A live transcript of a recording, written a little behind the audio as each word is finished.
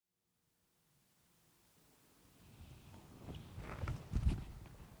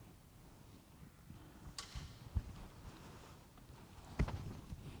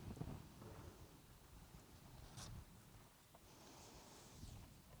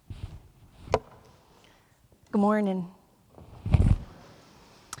Good morning.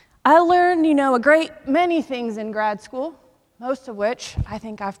 I learned, a great many things in grad school, most of which I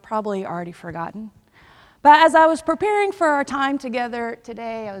think I've probably already forgotten. But as I was preparing for our time together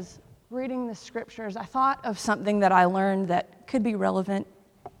today, I was reading the scriptures, I thought of something that I learned that could be relevant,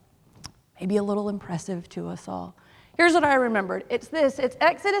 maybe a little impressive to us all. Here's what I remembered. It's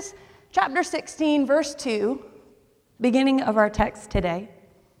Exodus chapter 16, verse 2, beginning of our text today.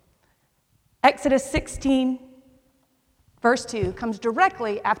 Exodus 16, verse 2 comes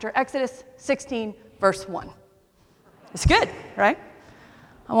directly after Exodus 16, verse 1. It's good, right?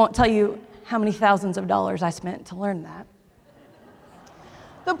 I won't tell you how many thousands of dollars I spent to learn that.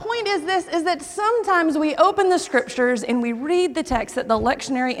 The point is that sometimes we open the scriptures and we read the text that the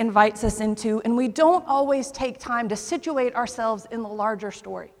lectionary invites us into, and we don't always take time to situate ourselves in the larger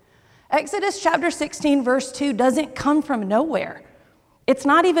story. Exodus chapter 16, verse 2 doesn't come from nowhere. It's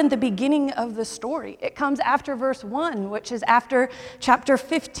not even the beginning of the story. It comes after verse 1, which is after chapter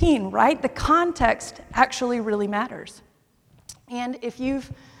 15, right? The context actually really matters. And if you've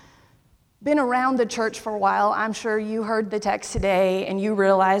been around the church for a while, I'm sure you heard the text today and you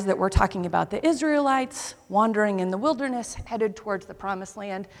realize that we're talking about the Israelites wandering in the wilderness, headed towards the promised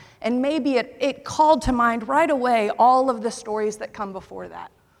land. And maybe it called to mind right away all of the stories that come before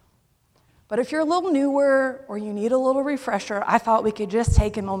that. But if you're a little newer or you need a little refresher, I thought we could just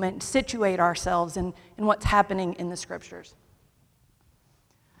take a moment and situate ourselves in what's happening in the scriptures.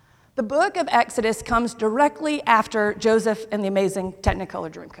 The book of Exodus comes directly after Joseph and the Amazing Technicolor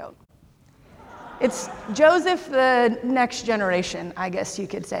Dreamcoat. It's Joseph, the next generation, I guess you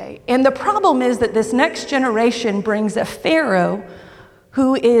could say. And the problem is that this next generation brings a Pharaoh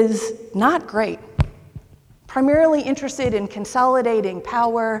who is not great, primarily interested in consolidating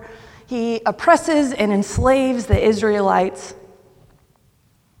power. He oppresses and enslaves the Israelites.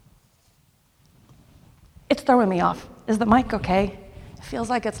 It's throwing me off. Is the mic okay? It feels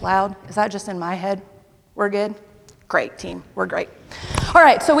like it's loud. Is that just in my head? We're good? Great, team. We're great. All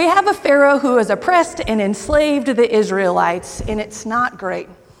right, so we have a Pharaoh who has oppressed and enslaved the Israelites, and it's not great.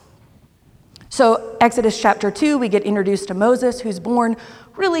 So Exodus chapter 2, we get introduced to Moses, who's born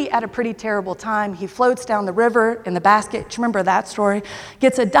really at a pretty terrible time. He floats down the river in the basket. Do you remember that story?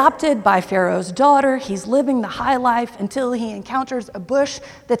 Gets adopted by Pharaoh's daughter. He's living the high life until he encounters a bush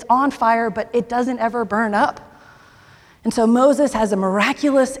that's on fire, but it doesn't ever burn up. And so Moses has a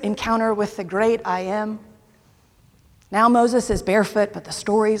miraculous encounter with the great I Am. Now Moses is barefoot, but the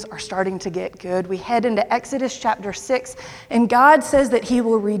stories are starting to get good. We head into Exodus chapter 6, and God says that he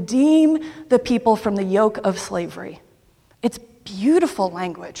will redeem the people from the yoke of slavery. It's beautiful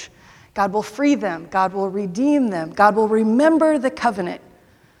language. God will free them. God will redeem them. God will remember the covenant.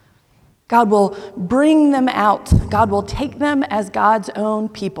 God will bring them out. God will take them as God's own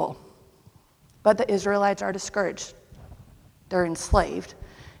people. But the Israelites are discouraged. They're enslaved.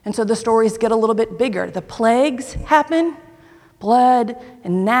 And so the stories get a little bit bigger. The plagues happen, blood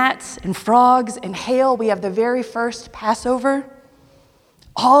and gnats and frogs and hail. We have the very first Passover.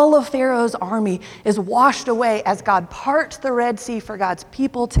 All of Pharaoh's army is washed away as God parts the Red Sea for God's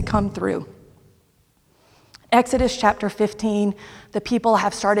people to come through. Exodus chapter 15, the people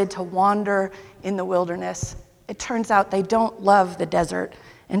have started to wander in the wilderness. It turns out they don't love the desert,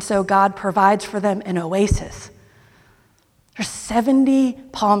 and so God provides for them an oasis. There's 70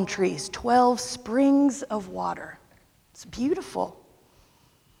 palm trees, 12 springs of water. It's beautiful.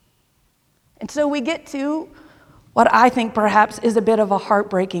 And so we get to what I think perhaps is a bit of a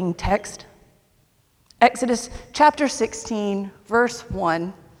heartbreaking text. Exodus chapter 16, verse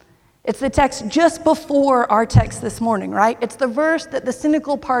 1. It's the text just before our text this morning, right? It's the verse that the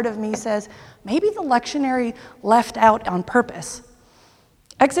cynical part of me says, maybe the lectionary left out on purpose.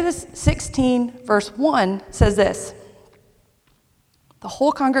 Exodus 16, verse 1 says this. The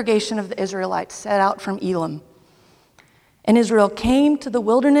whole congregation of the Israelites set out from Elim. And Israel came to the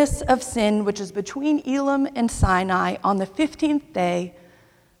wilderness of Sin, which is between Elim and Sinai, on the 15th day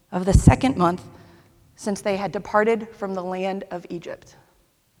of the second month since they had departed from the land of Egypt.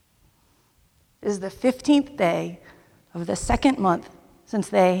 It is the 15th day of the second month since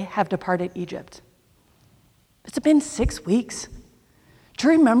they have departed Egypt. It's been 6 weeks. Do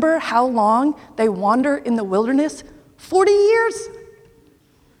you remember how long they wander in the wilderness? 40 years.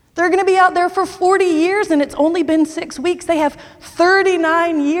 They're going to be out there for 40 years, and it's only been 6 weeks. They have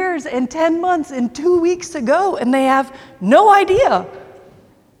 39 years and 10 months and 2 weeks to go, and they have no idea.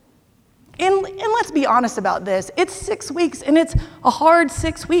 And let's be honest about this. It's 6 weeks, and it's a hard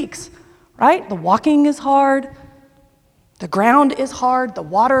 6 weeks, right? The walking is hard. The ground is hard. The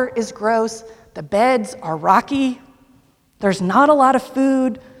water is gross. The beds are rocky. There's not a lot of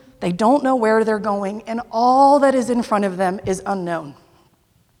food. They don't know where they're going, and all that is in front of them is unknown.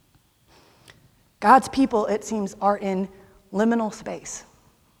 God's people, it seems, are in liminal space.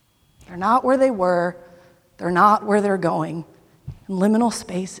 They're not where they were. They're not where they're going. And liminal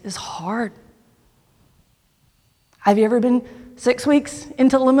space is hard. Have you ever been 6 weeks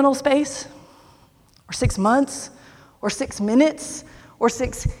into liminal space? Or 6 months? Or 6 minutes? Or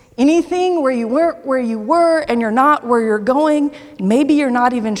anything where you weren't where you were and you're not where you're going? Maybe you're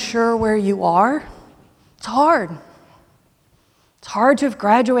not even sure where you are. It's hard. It's hard to have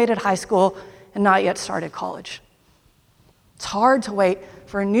graduated high school and not yet started college. It's hard to wait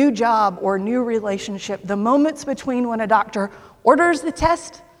for a new job or a new relationship. The moments between when a doctor orders the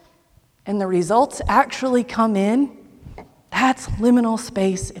test and the results actually come in, that's liminal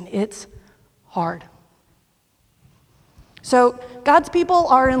space, and it's hard. So God's people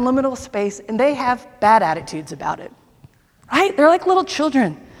are in liminal space, and they have bad attitudes about it, right? They're like little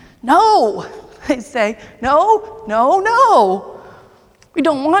children. No, they say, no, no, no. We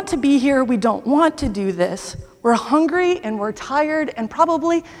don't want to be here. We don't want to do this. We're hungry and we're tired, and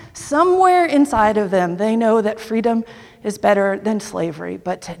probably somewhere inside of them, they know that freedom is better than slavery,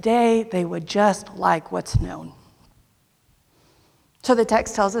 but today they would just like what's known. So the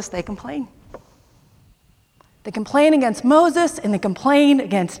text tells us they complain. They complain against Moses, and they complain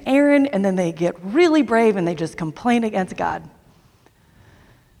against Aaron, and then they get really brave and they just complain against God.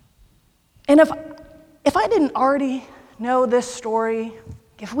 And if I didn't already know this story,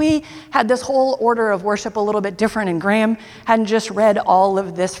 if we had this whole order of worship a little bit different and Graham hadn't just read all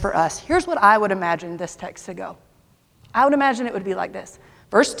of this for us, here's what I would imagine this text to go. I would imagine it would be like this.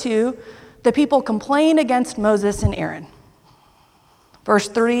 Verse 2, the people complain against Moses and Aaron. Verse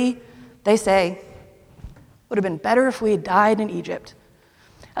 3, they say, would have been better if we had died in Egypt.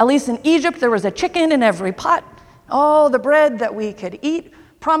 At least in Egypt, there was a chicken in every pot. All the bread that we could eat.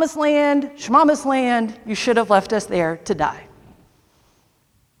 Promised land, Shemama's land, you should have left us there to die.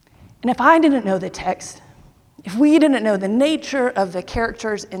 And if I didn't know the text, if we didn't know the nature of the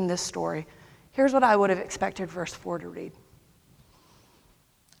characters in this story, here's what I would have expected verse 4 to read.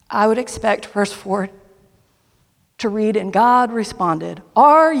 I would expect verse 4 to read, and God responded,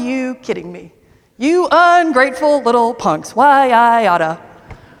 "Are you kidding me? You ungrateful little punks, why I oughta."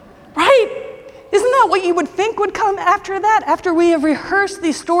 Right? Isn't that what you would think would come after that? After we have rehearsed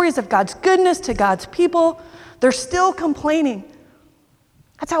these stories of God's goodness to God's people, they're still complaining.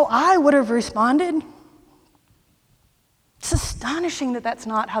 That's how I would have responded. It's astonishing that that's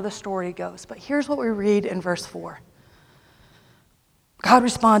not how the story goes. But here's what we read in verse 4. God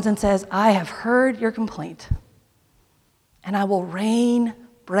responds and says, "I have heard your complaint, and I will rain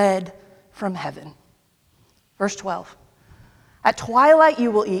bread from heaven." Verse 12. At twilight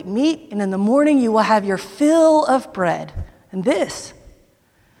you will eat meat, and in the morning you will have your fill of bread. And this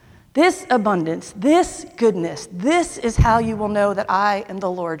abundance, this goodness, this is how you will know that I am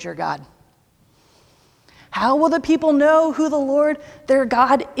the Lord your God. How will the people know who the Lord their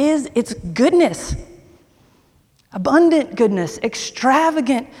God is? It's goodness. Abundant goodness,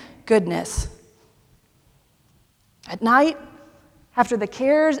 extravagant goodness. At night, after the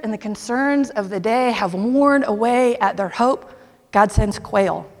cares and the concerns of the day have worn away at their hope, God sends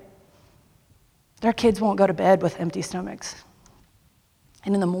quail. Their kids won't go to bed with empty stomachs.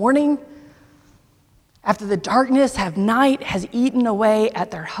 And in the morning, after the darkness of night has eaten away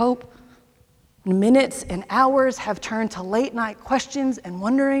at their hope, minutes and hours have turned to late night questions and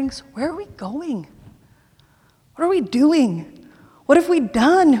wonderings. Where are we going? What are we doing? What have we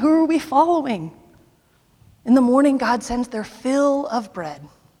done? Who are we following? In the morning, God sends their fill of bread.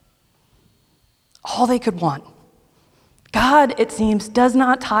 All they could want. God, it seems, does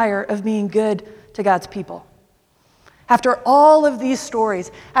not tire of being good to God's people. After all of these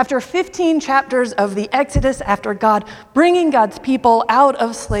stories, after 15 chapters of the Exodus, after God bringing God's people out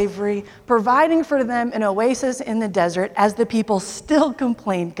of slavery, providing for them an oasis in the desert, as the people still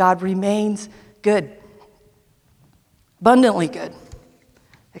complain, God remains good. Abundantly good.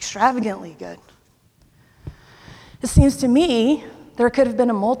 Extravagantly good. It seems to me there could have been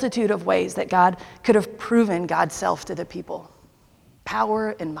a multitude of ways that God could have proven God's self to the people.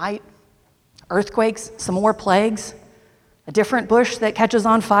 Power and might, earthquakes, some more plagues, a different bush that catches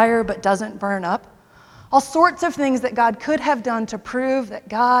on fire but doesn't burn up. All sorts of things that God could have done to prove that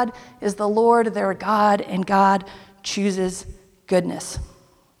God is the Lord, their God, and God chooses goodness.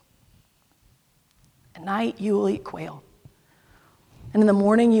 At night you will eat quail, and in the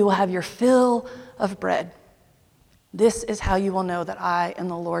morning you will have your fill of bread. This is how you will know that I am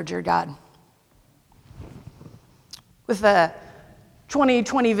the Lord your God. With the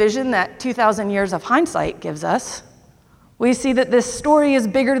 2020 vision that 2,000 years of hindsight gives us, we see that this story is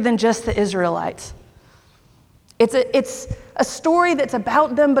bigger than just the Israelites. It's a story that's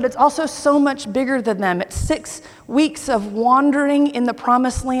about them, but it's also so much bigger than them. It's 6 weeks of wandering in the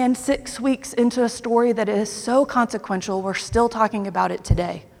promised land, 6 weeks into a story that is so consequential, we're still talking about it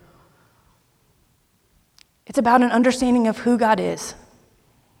today. It's about an understanding of who God is,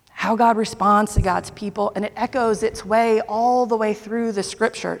 how God responds to God's people, and it echoes its way all the way through the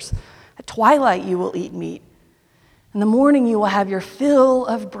scriptures. At twilight you will eat meat. In the morning you will have your fill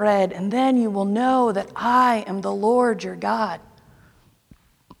of bread, and then you will know that I am the Lord your God.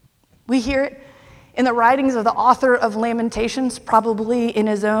 We hear it in the writings of the author of Lamentations, probably in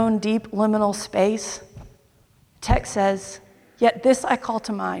his own deep liminal space. The text says, "Yet this I call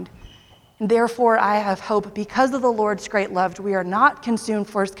to mind, and therefore I have hope. Because of the Lord's great love, we are not consumed,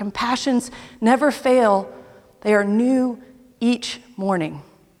 for his compassions never fail. They are new each morning.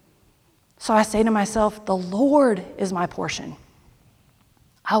 So I say to myself, the Lord is my portion.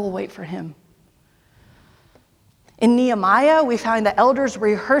 I will wait for him." In Nehemiah, we find the elders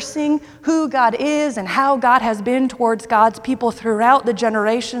rehearsing who God is and how God has been towards God's people throughout the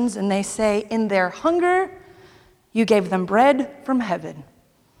generations, and they say, "In their hunger, you gave them bread from heaven.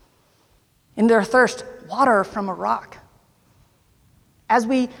 In their thirst, water from a rock." As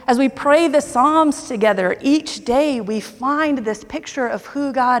we pray the Psalms together, each day we find this picture of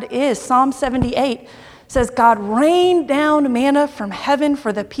who God is. Psalm 78 says, "God rained down manna from heaven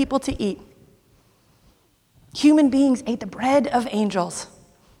for the people to eat." Human beings ate the bread of angels.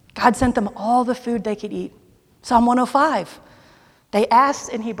 God sent them all the food they could eat. Psalm 105, they asked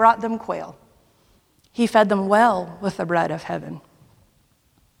and he brought them quail. He fed them well with the bread of heaven.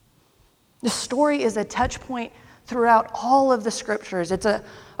 The story is a touch point throughout all of the scriptures. It's a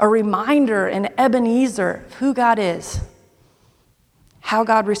reminder, an Ebenezer of who God is, how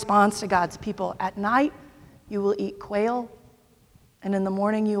God responds to God's people. At night, you will eat quail, and in the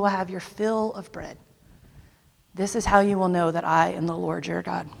morning, you will have your fill of bread. This is how you will know that I am the Lord your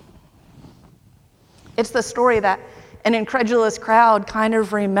God. It's the story that an incredulous crowd kind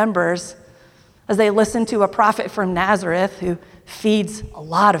of remembers as they listen to a prophet from Nazareth who feeds a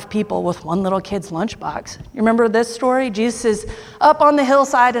lot of people with one little kid's lunchbox. You remember this story? Jesus is up on the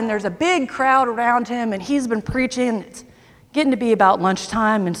hillside and there's a big crowd around him and he's been preaching. It's getting to be about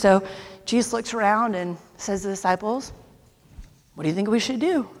lunchtime. And so Jesus looks around and says to the disciples, "What do you think we should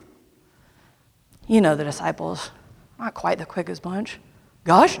do?" You know the disciples, not quite the quickest bunch.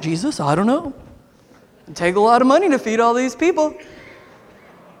 "Gosh, Jesus, I don't know. It'd take a lot of money to feed all these people."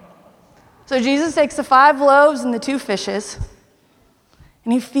 So Jesus takes the 5 loaves and the 2 fishes,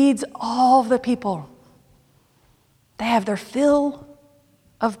 and he feeds all the people. They have their fill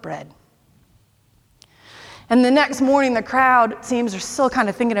of bread. And the next morning, the crowd, it seems, are still kind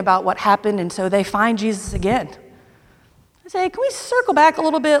of thinking about what happened, and so they find Jesus again. They say, "Can we circle back a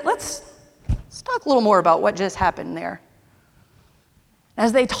little bit? Let's talk a little more about what just happened there."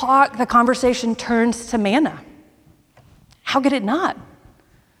 As they talk, the conversation turns to manna. How could it not?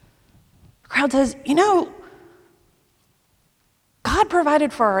 The crowd says, God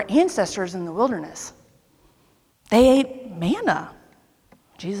provided for our ancestors in the wilderness. They ate manna.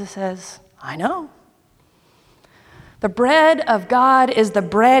 Jesus says, "I know. The bread of God is the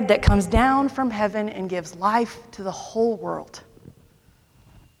bread that comes down from heaven and gives life to the whole world."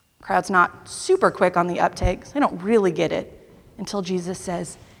 The crowd's not super quick on the uptake. They don't really get it until Jesus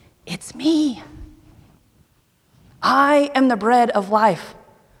says, "It's me. I am the bread of life.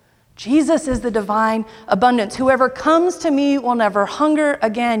 Jesus is the divine abundance. Whoever comes to me will never hunger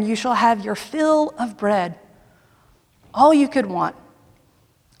again. You shall have your fill of bread. All you could want,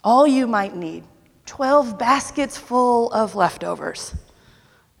 all you might need, 12 baskets full of leftovers.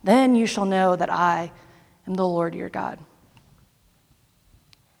 Then you shall know that I am the Lord your God."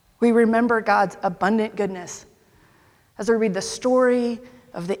 We remember God's abundant goodness as we read the story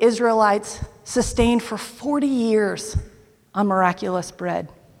of the Israelites sustained for 40 years on miraculous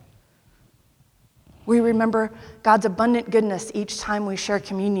bread. We remember God's abundant goodness each time we share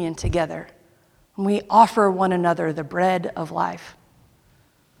communion together, when we offer one another the bread of life.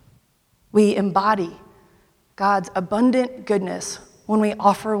 We embody God's abundant goodness when we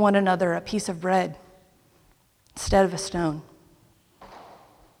offer one another a piece of bread instead of a stone.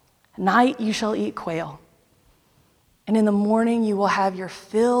 At night you shall eat quail, and in the morning you will have your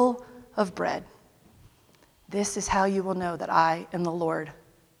fill of bread. This is how you will know that I am the Lord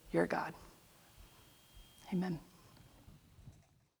your God. Amen.